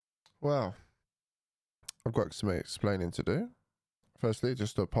Well, I've got some explaining to do. Firstly,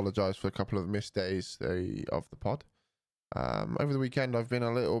 just to apologise for a couple of missed days of the pod. Over the weekend, I've been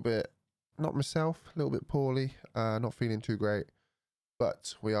a little bit, not myself, a little bit poorly, not feeling too great.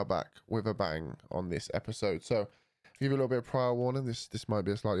 But we are back with a bang on this episode. So, give you a little bit of prior warning. This might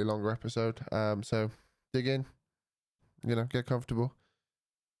be a slightly longer episode. So dig in, get comfortable,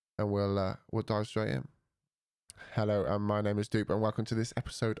 and we'll dive straight in. Hello, and my name is Dupe, and welcome to this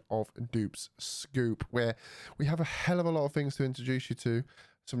episode of Dupe's Scoop, where we have a hell of a lot of things to introduce you to,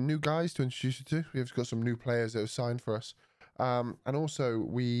 some new guys to introduce you to. We've got some new players that have signed for us, and also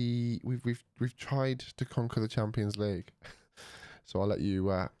we've tried to conquer the Champions League. So I'll let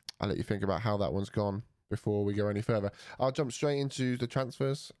you think about how that one's gone before we go any further. I'll jump straight into the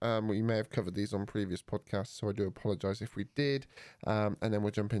transfers. We may have covered these on previous podcasts, so I do apologise if we did, and then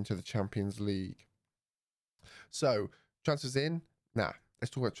we'll jump into the Champions League. So, transfers in. Let's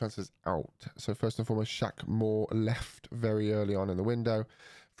talk about transfers out. So, first and foremost, Shaq Moore left very early on in the window.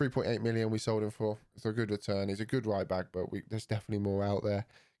 3.8 million we sold him for. It's a good return. He's a good right back, but there's definitely more out there.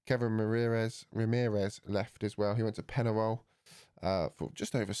 Kevin Ramirez left as well. He went to Penarol for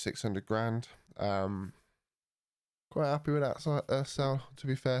just over 600 grand. Quite happy with that sell, to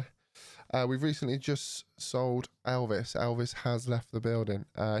be fair. We've recently just sold Elvis. Elvis has left the building.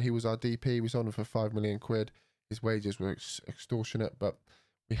 He was our DP. We sold him for 5 million quid. His wages were extortionate, but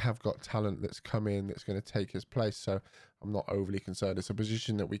we have got talent that's come in that's going to take his place. So I'm not overly concerned. It's a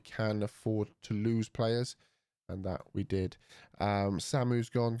position that we can afford to lose players, and that we did. Samu's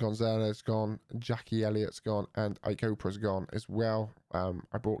gone, Gonzalez gone, Jackie Elliott's gone, and Ike Oprah's gone as well. I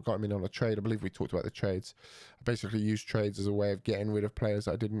got him in on a trade. I believe we talked about the trades. I basically used trades as a way of getting rid of players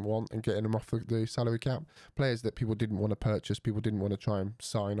that I didn't want and getting them off the salary cap. Players that people didn't want to purchase, people didn't want to try and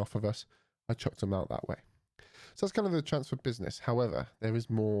sign off of us. I chucked them out that way. So that's kind of the transfer business. However, there is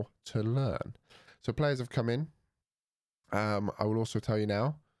more to learn. So players have come in. I will also tell you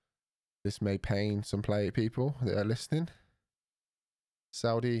now, this may pain some people that are listening.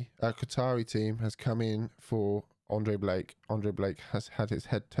 Qatari team has come in for Andre Blake. Andre Blake has had his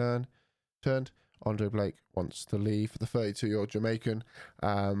head turned. Andre Blake wants to leave. The 32-year-old Jamaican,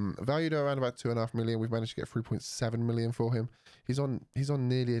 valued around about 2.5 million. We've managed to get 3.7 million for him. He's on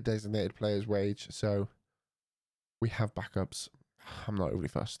nearly a designated player's wage, so we have backups. I'm not overly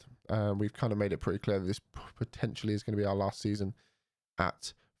fussed. We've kind of made it pretty clear that this potentially is going to be our last season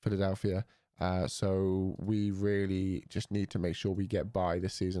at Philadelphia. So we really just need to make sure we get by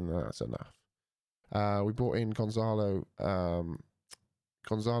this season, and that's enough. We brought in Gonzalo Ramos,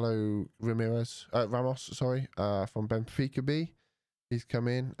 from Benfica B. He's come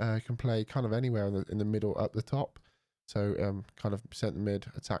in, can play kind of anywhere in the middle, up the top. So kind of centre mid,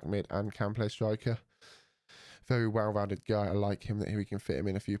 attack mid, and can play striker. Very well-rounded guy. I like him, that we can fit him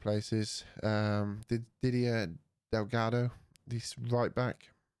in a few places. Didier Delgado, this right back.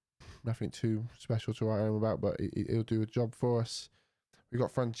 Nothing too special to write home about, but he'll do a job for us. We've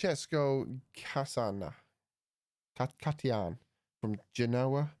got Francesco Catian from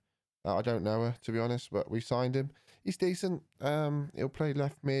Genoa. I don't know her, to be honest, but we signed him. He's decent. He'll play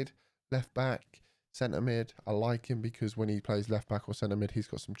left mid, left back, centre mid. I like him because when he plays left back or centre mid, he's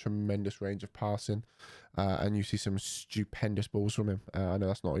got some tremendous range of passing, and you see some stupendous balls from him. I know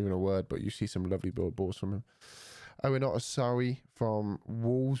that's not even a word, but you see some lovely balls from him. We're not Asari from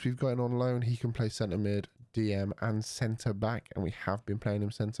Wolves. We've got him on loan. He can play centre mid, DM, and centre back, and we have been playing him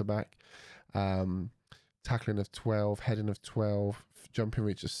centre back. Tackling of 12, heading of 12, jumping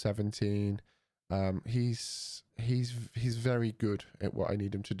reach of 17. He's very good at what I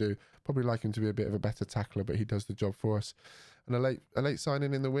need him to do. Probably like him to be a bit of a better tackler, but he does the job for us. And a late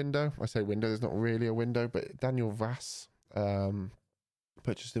signing in the window. I say window, there's not really a window, but Daniel Vass,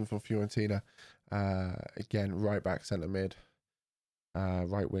 purchased him from Fiorentina. Again, right back, centre mid,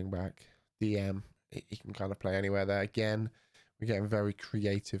 right wing back, DM. He can kind of play anywhere there. Again, we're getting very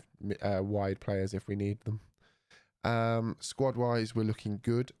creative wide players if we need them. Squad wise, we're looking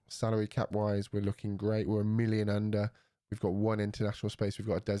good. Salary cap wise, we're looking great. We're 1 million under. We've got 1 international space. We've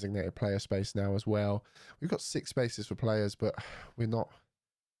got a designated player space now as well. We've got 6 spaces for players, but we're not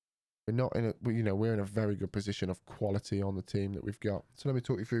in a, we're in a very good position of quality on the team that we've got. So let me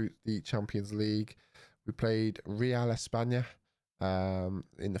talk you through the Champions League. We played Real España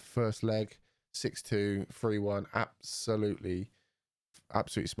in the first leg, 6-2, 3-1. Absolutely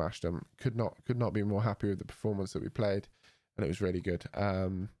smashed them. Could not be more happy with the performance that we played, and it was really good.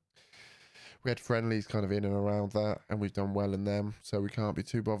 We had friendlies kind of in and around that, and we've done well in them, so we can't be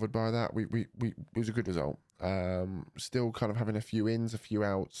too bothered by that. It was a good result. Still kind of having a few ins, a few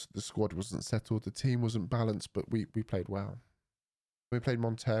outs. The squad wasn't settled, the team wasn't balanced, but we played well. We played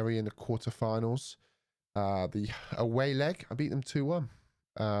Monterrey in the quarterfinals. The away leg, I beat them 2-1.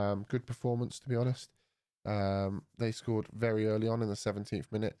 Good performance, to be honest. They scored very early on in the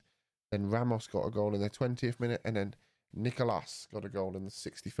 17th minute. Then Ramos got a goal in the 20th minute, and then Nicolas got a goal in the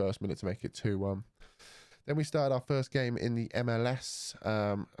 61st minute to make it 2-1. Then we started our first game in the MLS,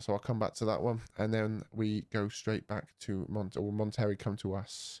 so I'll come back to that one. And then we go straight back to Monterrey come to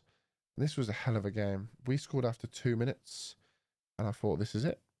us. And this was a hell of a game. We scored after 2 minutes, and I thought, this is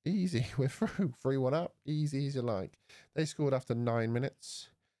it. Easy, we're through. 3-1 up, easy as you like. They scored after 9 minutes,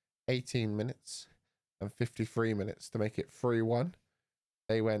 18 minutes, and 53 minutes to make it 3-1.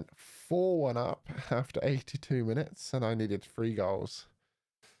 They went 4-1 up after 82 minutes, and I needed 3 goals.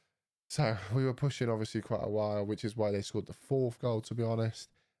 So we were pushing obviously quite a while, which is why they scored the 4th goal, to be honest.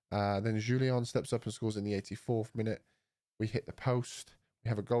 Then Julian steps up and scores in the 84th minute. We hit the post. We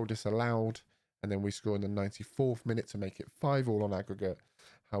have a goal disallowed. And then we score in the 94th minute to make it 5-5 on aggregate.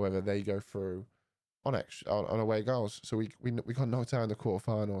 However, they go through on away goals. So we got knocked out in the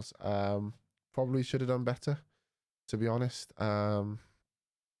quarterfinals. Probably should have done better, to be honest.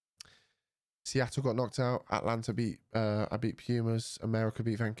 Seattle got knocked out. Atlanta I beat Pumas. America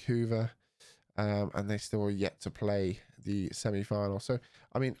beat Vancouver. And they still are yet to play the semi-final. So,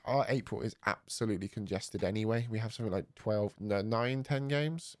 I mean, our April is absolutely congested anyway. We have something like 10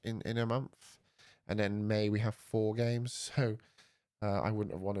 games in a month. And then May, we have 4 games. So, I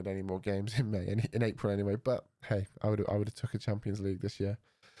wouldn't have wanted any more games in May, in April anyway. But, hey, I would have took a Champions League this year.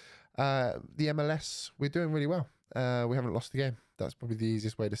 The MLS, we're doing really well. We haven't lost a game. That's probably the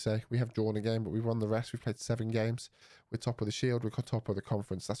easiest way to say. We have drawn a game, but we've won the rest. We've played 7 games. We're top of the Shield. We're top of the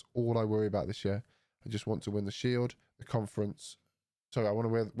conference. That's all I worry about this year. I just want to win the Shield, the conference. Sorry, I want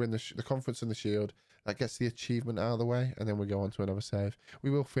to win the conference and the Shield. That gets the achievement out of the way, and then we go on to another save. We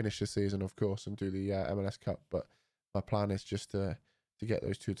will finish the season, of course, and do the MLS Cup, but my plan is just to get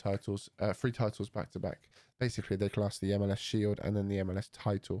those 3 titles back to back. Basically, they class the MLS Shield and then the MLS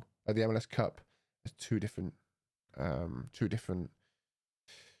title, the MLS Cup, as two different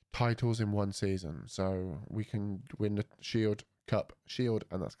titles in one season. So we can win the Shield,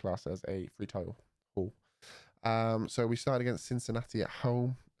 and that's classed as a 3 title haul. So we started against Cincinnati at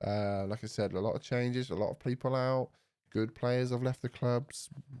home. Like I said, a lot of changes, a lot of people out. Good players have left the clubs.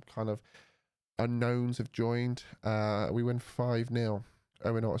 Kind of unknowns have joined. We win 5-0.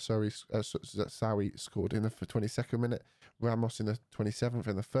 Owen Otasowie scored in the 22nd minute. Ramos in the 27th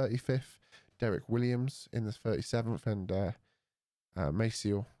and the 35th. Derek Williams in the 37th, and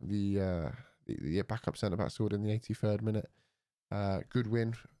Maciel, the backup centre-back, scored in the 83rd minute. Good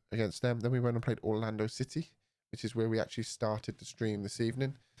win against them. Then we went and played Orlando City, which is where we actually started the stream this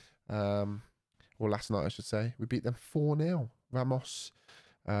evening. Or last night, I should say. We beat them 4-0. Ramos,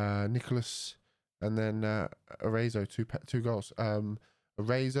 Nicolas, and then Arezzo, two goals.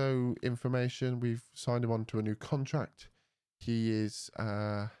 Arezzo information, we've signed him on to a new contract. He's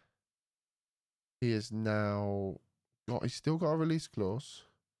now he's still got a release clause,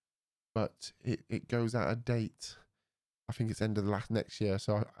 but it goes out of date. I think it's end of the next year.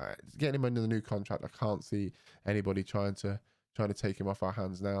 So getting him under the new contract, I can't see anybody trying to take him off our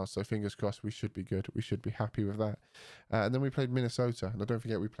hands now. So fingers crossed, we should be good. We should be happy with that. And then we played Minnesota, and don't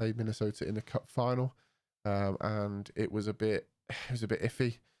forget we played Minnesota in the Cup final, and it was a bit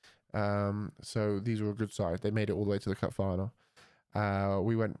iffy. So these were a good side. They made it all the way to the Cup final.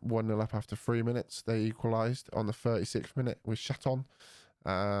 We went 1-0 up after 3 minutes. They equalised on the 36th minute with Chaton.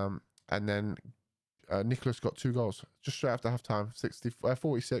 And then Nicolas got 2 goals just straight after half time,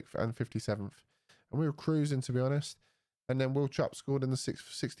 46th and 57th. And we were cruising, to be honest. And then Will Trapp scored in the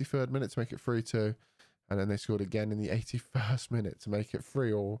 63rd minute to make it 3-2. And then they scored again in the 81st minute to make it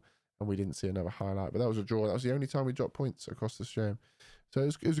 3-3. And we didn't see another highlight. But that was a draw. That was the only time we dropped points across the stream. So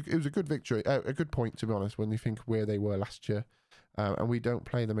it was a good victory, a good point, to be honest, when you think where they were last year. And we don't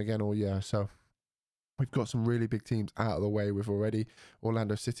play them again all year. So we've got some really big teams out of the way with already.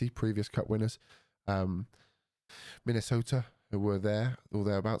 Orlando City, previous Cup winners. Minnesota, who were there or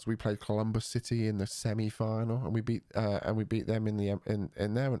thereabouts. We played Columbus City in the semi-final, and we beat them in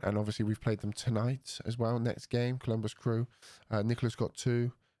there. And obviously we've played them tonight as well. Next game, Columbus Crew. Nicolas got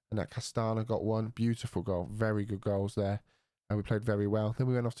 2, and that Castana got 1. Beautiful goal, very good goals there. And we played very well. Then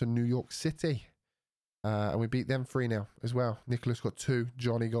we went off to New York City. And we beat them 3-0 as well. Nicolas got 2,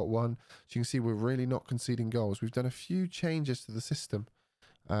 Johnny got 1. So you can see we're really not conceding goals. We've done a few changes to the system.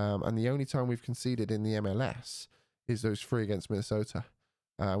 And the only time we've conceded in the MLS is those 3 against Minnesota.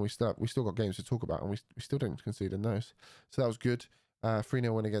 We still got games to talk about, and we still didn't concede in those. So that was good.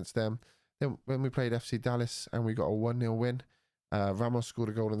 3-0 win against them. Then when we played FC Dallas, and we got a 1-0 win, Ramos scored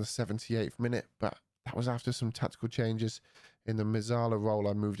a goal in the 78th minute, but That was after some tactical changes. In the Mezzala role,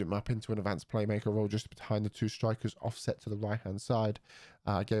 I moved him up into an advanced playmaker role just behind the two strikers, offset to the right-hand side.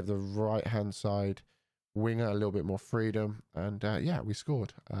 I gave the right-hand side winger a little bit more freedom, and yeah, we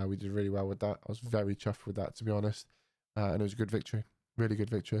scored. We did really well with that. I was very chuffed with that, to be honest, and it was a good victory, really good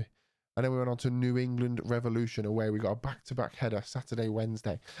victory. And then we went on to New England Revolution away. We got a back-to-back header Saturday,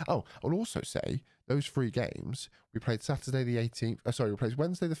 Wednesday. Oh, I'll also say those 3 games, we played Saturday the 18th. We played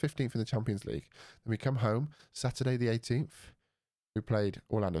Wednesday the 15th in the Champions League. Then we come home Saturday the 18th. We played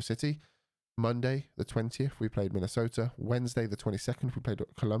Orlando City. Monday the 20th, we played Minnesota. Wednesday the 22nd, we played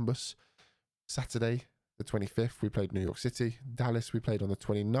Columbus. Saturday the 25th, we played New York City. Dallas, we played on the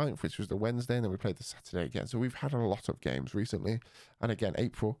 29th, which was the Wednesday, and then we played the Saturday again. So we've had a lot of games recently. And again,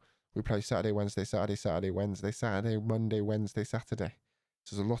 April, we play Saturday, Wednesday, Saturday, Saturday, Wednesday, Saturday, Monday, Wednesday, Saturday.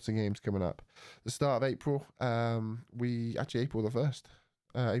 So there's a lot of games coming up. The start of April, April the 1st,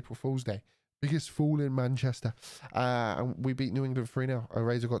 April Fool's Day. Biggest fool in Manchester. And we beat New England 3-0.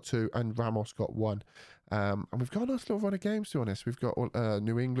 Razor got 2 and Ramos got 1. And we've got a nice little run of games, to be honest. We've got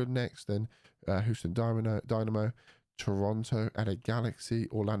New England next, then Houston Dynamo, Toronto, LA Galaxy,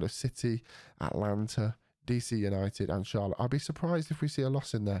 Orlando City, Atlanta, DC United and Charlotte. I'd be surprised if we see a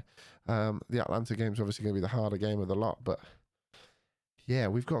loss in there. The Atlanta game's obviously going to be the harder game of the lot, but yeah,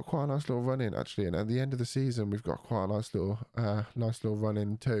 we've got quite a nice little run in actually, and at the end of the season, we've got quite a nice little run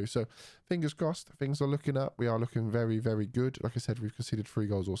in too. So fingers crossed, things are looking up. We are looking very, very good. Like I said, we've conceded 3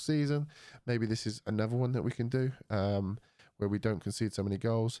 goals all season. Maybe this is another one that we can do, where we don't concede so many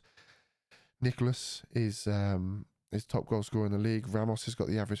goals. Nicholas is top goal scorer in the league. Ramos has got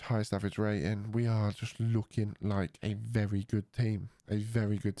the highest average rating. We are just looking like a very good team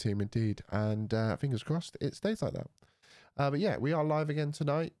indeed. And fingers crossed, it stays like that. But yeah, we are live again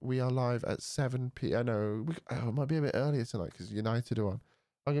tonight. We are live at 7 p.m. No, it might be a bit earlier tonight because United are on.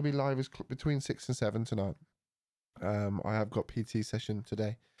 I'm going to be live between 6 and 7 tonight. I have got PT session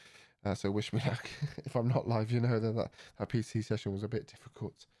today. So wish me luck. If I'm not live, you know that PT session was a bit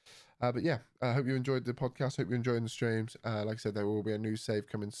difficult. But yeah, I hope you enjoyed the podcast. Hope you're enjoying the streams. Like I said, there will be a new save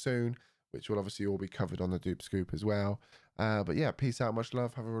coming soon, which will obviously all be covered on the Dupe Scoop as well. But yeah, peace out, much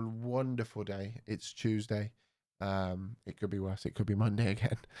love. Have a wonderful day. It's Tuesday. It could be worse. It could be Monday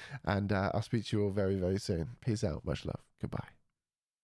again. And I'll speak to you all very, very soon. Peace out, much love. Goodbye.